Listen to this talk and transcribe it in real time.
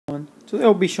So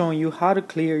they'll be showing you how to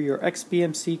clear your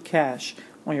XBMC cache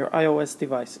on your iOS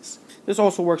devices. This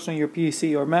also works on your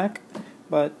PC or Mac,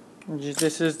 but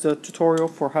this is the tutorial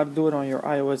for how to do it on your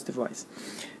iOS device.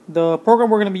 The program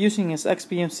we're going to be using is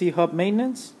XBMChub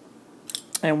Maintenance,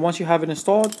 and once you have it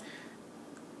installed,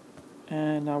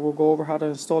 and I will go over how to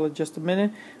install it in just a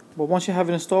minute, but once you have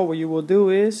it installed, what you will do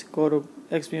is go to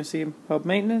XBMChub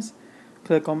Maintenance,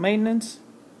 click on Maintenance,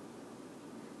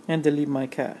 and delete my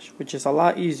cache, which is a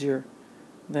lot easier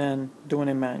than doing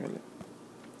it manually.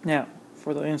 Now,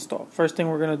 for the install, first thing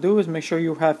we're going to do is make sure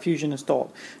you have Fusion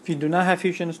installed. If you do not have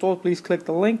Fusion installed, please click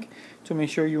the link to make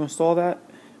sure you install that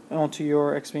onto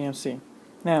your XBMC.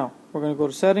 Now, we're going to go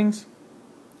to Settings,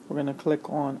 we're going to click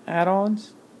on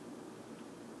Add-ons,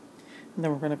 and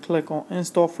then we're going to click on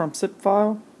Install from zip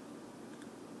file.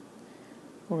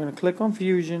 We're going to click on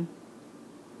Fusion.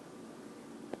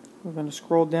 We're going to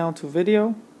scroll down to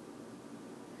Video,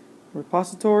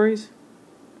 Repositories.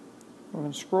 We're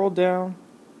going to scroll down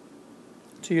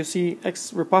till you see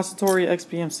Repository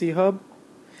XBMChub,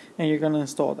 and you're going to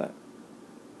install that.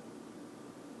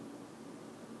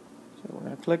 So we're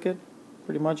going to click it.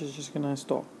 Pretty much it's just going to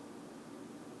install.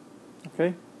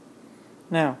 Okay.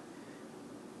 Now,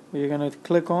 what you're going to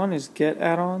click on is Get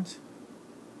Add-ons.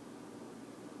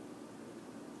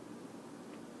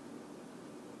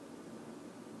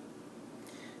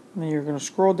 And then you're going to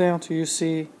scroll down till you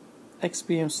see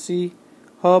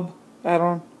XBMChub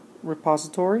add-on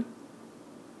repository.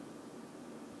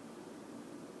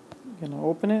 You're going to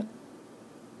open it.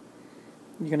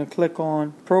 You're going to click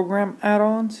on Program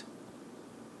Add-ons,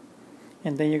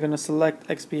 and then you're going to select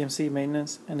XBMC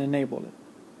Maintenance and enable it.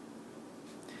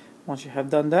 Once you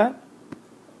have done that,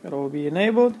 it will be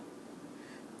enabled.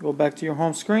 Go back to your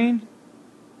home screen,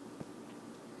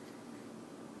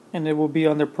 and it will be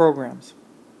under Programs.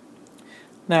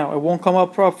 Now, it won't come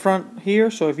up front here,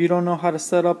 so if you don't know how to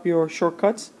set up your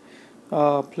shortcuts,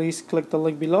 please click the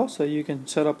link below so you can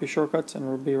set up your shortcuts, and it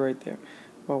will be right there.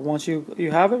 But once you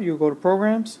have it, you go to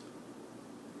Programs,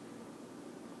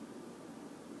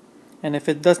 and if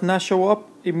it does not show up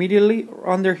immediately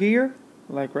under here,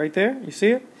 like right there, you see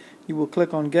it, you will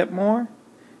click on Get More,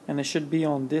 and it should be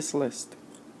on this list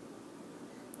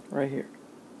right here.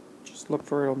 Just look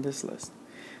for it on this list.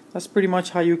 That's pretty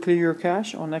much how you clear your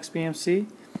cache on XBMC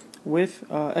with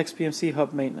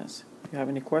XBMChub Maintenance. If you have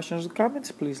any questions or comments,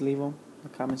 please leave them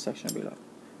in the comment section below.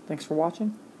 Thanks for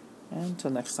watching, and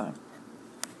until next time.